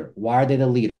the leader? Why are they the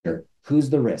leader? Who's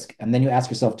the risk? And then you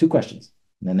ask yourself two questions,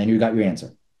 and then you got your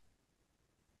answer.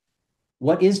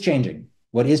 What is changing?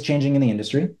 What is changing in the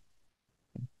industry?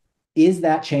 Is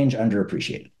that change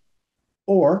underappreciated?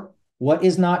 Or what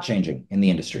is not changing in the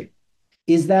industry?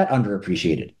 Is that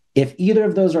underappreciated? If either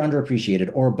of those are underappreciated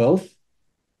or both,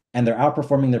 and they're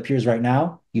outperforming their peers right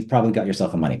now, you've probably got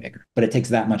yourself a moneymaker. But it takes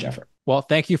that much effort. Well,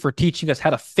 thank you for teaching us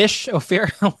how to fish, Ophir.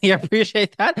 We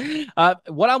appreciate that.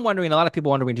 What I'm wondering, a lot of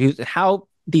people wondering too, is how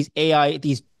these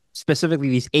specifically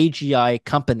these AGI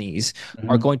companies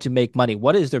are going to make money.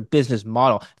 What is their business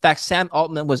model? In fact, Sam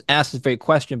Altman was asked this very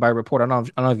question by a reporter. I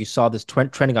don't know if you saw this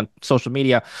trending on social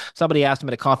media. Somebody asked him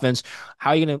at a conference, how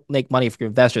are you going to make money for your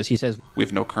investors? He says, we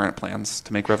have no current plans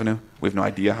to make revenue. We have no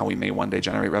idea how we may one day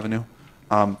generate revenue.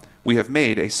 We have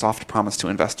made a soft promise to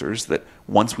investors that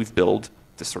once we've built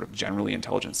this sort of generally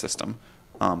intelligent system,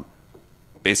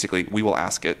 basically we will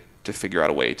ask it to figure out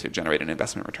a way to generate an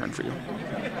investment return for you.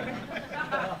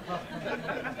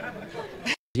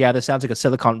 Yeah, this sounds like a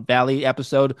Silicon Valley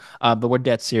episode, but we're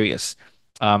dead serious.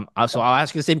 So I'll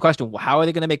ask you the same question. How are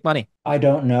they going to make money? I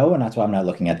don't know, and that's why I'm not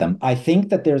looking at them. I think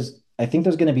there's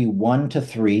going to be 1 to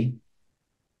 3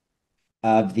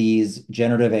 of these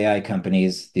generative AI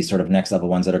companies, these sort of next level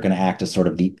ones that are going to act as sort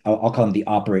of I'll call them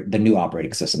the new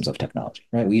operating systems of technology,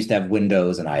 right? We used to have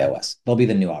Windows and iOS. They'll be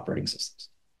the new operating systems.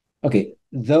 Okay,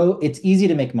 though it's easy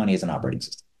to make money as an operating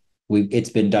system. It's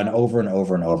been done over and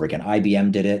over and over again.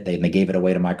 IBM did it. They gave it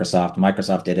away to Microsoft.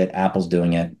 Microsoft did it. Apple's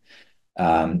doing it.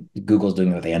 Google's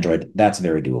doing it with Android. That's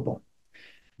very doable.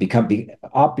 Becoming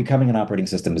an operating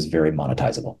system is very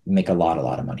monetizable. You make a lot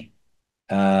of money.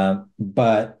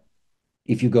 But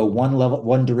if you go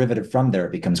one derivative from there,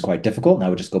 it becomes quite difficult. And I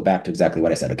would just go back to exactly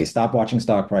what I said. Okay, stop watching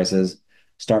stock prices.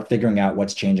 Start figuring out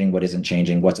what's changing, what isn't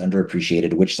changing, what's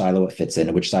underappreciated, which silo it fits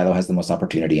in, which silo has the most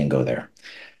opportunity, and go there.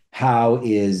 How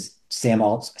is Sam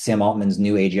Altman's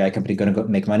new AGI company going to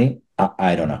make money?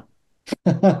 I don't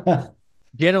know.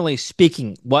 Generally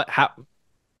speaking,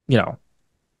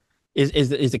 is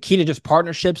the key to just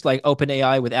partnerships like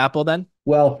OpenAI with Apple then?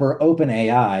 Well, for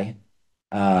OpenAI,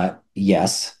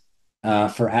 yes.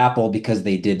 For Apple, because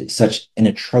they did such an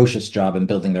atrocious job in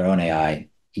building their own AI,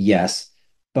 yes.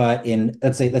 But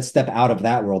let's step out of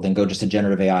that world and go just to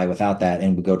generative AI without that,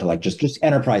 and we go to like just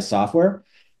enterprise software.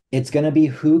 It's going to be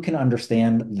who can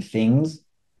understand the things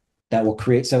that will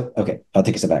create. So, okay, I'll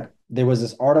take a step back. There was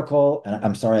this article, and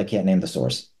I'm sorry, I can't name the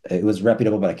source. It was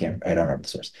reputable, but I don't remember the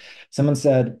source. Someone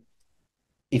said,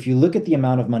 if you look at the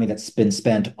amount of money that's been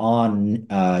spent on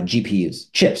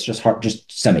GPUs, chips, just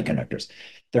semiconductors,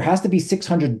 there has to be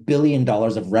 $600 billion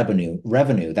of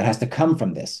revenue that has to come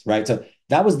from this, right? So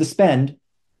that was the spend.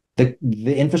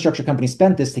 The infrastructure company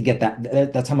spent this to get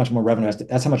that. That's how much revenue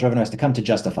has to come to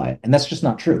justify it. And that's just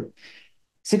not true.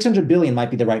 600 billion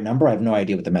might be the right number. I have no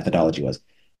idea what the methodology was,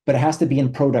 but it has to be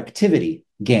in productivity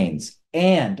gains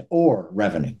and or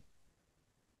revenue.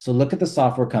 So look at the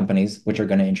software companies which are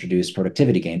going to introduce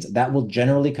productivity gains. That will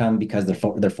generally come because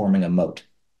they're forming a moat,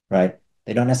 right?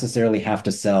 They don't necessarily have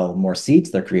to sell more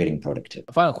seats. They're creating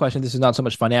productivity. Final question. This is not so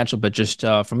much financial, but just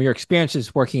from your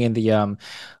experiences working in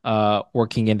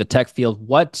the tech field,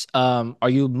 what are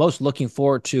you most looking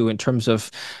forward to in terms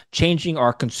of changing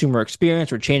our consumer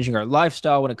experience or changing our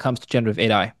lifestyle when it comes to generative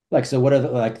AI? Like, so what are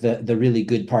the really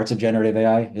good parts of generative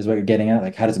AI is what you're getting at?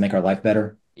 Like, how does it make our life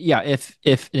better? Yeah, if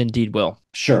it indeed will.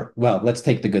 Sure. Well, let's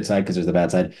take the good side because there's the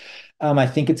bad side. I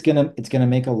think it's gonna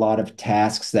make a lot of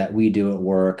tasks that we do at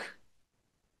work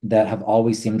that have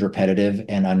always seemed repetitive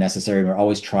and unnecessary. We're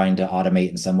always trying to automate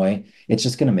in some way. It's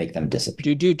just gonna make them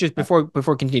disappear. Do just before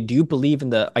continue, do you believe in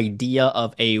the idea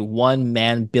of a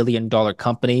one-man billion-dollar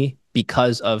company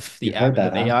because of the You've heard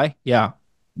advent that, of huh? AI? Yeah.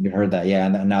 You've heard that, yeah.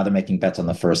 And now they're making bets on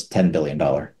the first $10 billion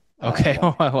Okay.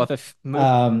 one. Well, they've moved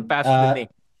Um, faster than uh, me.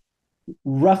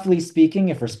 roughly speaking,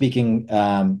 if we're speaking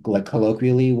like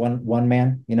colloquially, one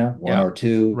man, one Yeah. or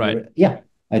two, Right. yeah,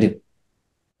 I do.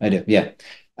 I do. Yeah.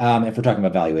 If we're talking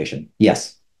about valuation,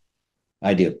 yes,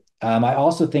 I do. I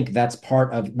also think that's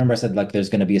part of, remember I said like there's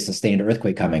going to be a sustained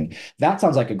earthquake coming. That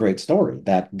sounds like a great story.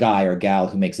 That guy or gal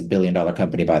who makes $1 billion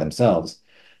company by themselves.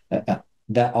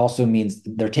 That also means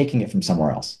they're taking it from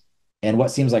somewhere else. And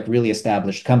what seems like really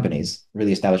established companies,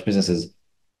 really established businesses,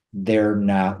 their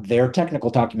technical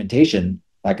documentation,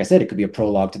 like I said, it could be a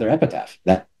prologue to their epitaph.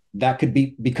 That could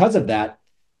be because of that,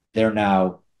 they're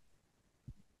now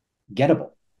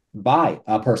gettable by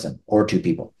a person or two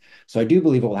people. So I do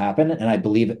believe it will happen. And I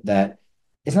believe that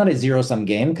it's not a zero sum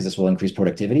game because this will increase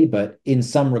productivity, but in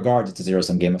some regards, it's a zero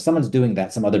sum game. If someone's doing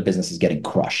that, some other business is getting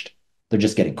crushed. They're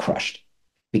just getting crushed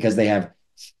because they have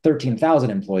 13,000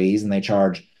 employees and they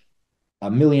charge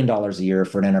 $1 million a year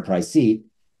for an enterprise seat.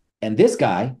 And this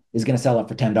guy is going to sell it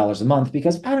for $10 a month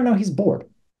because I don't know, he's bored.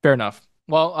 Fair enough.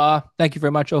 Well, thank you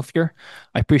very much, Ophir.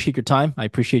 I appreciate your time. I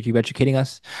appreciate you educating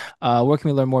us. Where can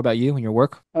we learn more about you and your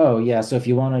work? Oh, yeah. So if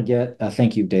you want to get,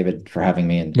 thank you, David, for having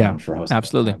me Yeah, and for hosting it.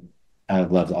 absolutely.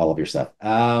 I've loved all of your stuff.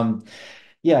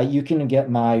 Yeah, you can get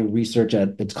my research at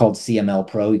it's called CML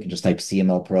Pro. You can just type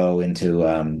CML Pro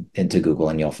into Google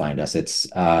and you'll find us.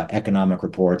 It's economic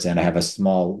reports, and I have a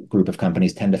small group of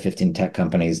companies, 10 to 15 tech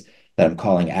companies that I'm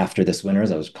calling after this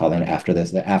winners. I was calling after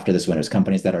this winners,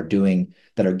 companies that are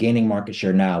gaining market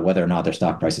share now, whether or not their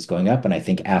stock price is going up. And I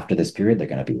think after this period, they're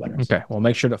going to be winners. Okay. Well,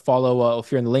 make sure to follow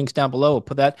Ophir in the links down below. We'll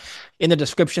put that in the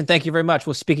description. Thank you very much.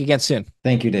 We'll speak again soon.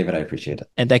 Thank you, David. I appreciate it.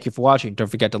 And thank you for watching. Don't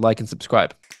forget to like and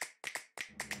subscribe.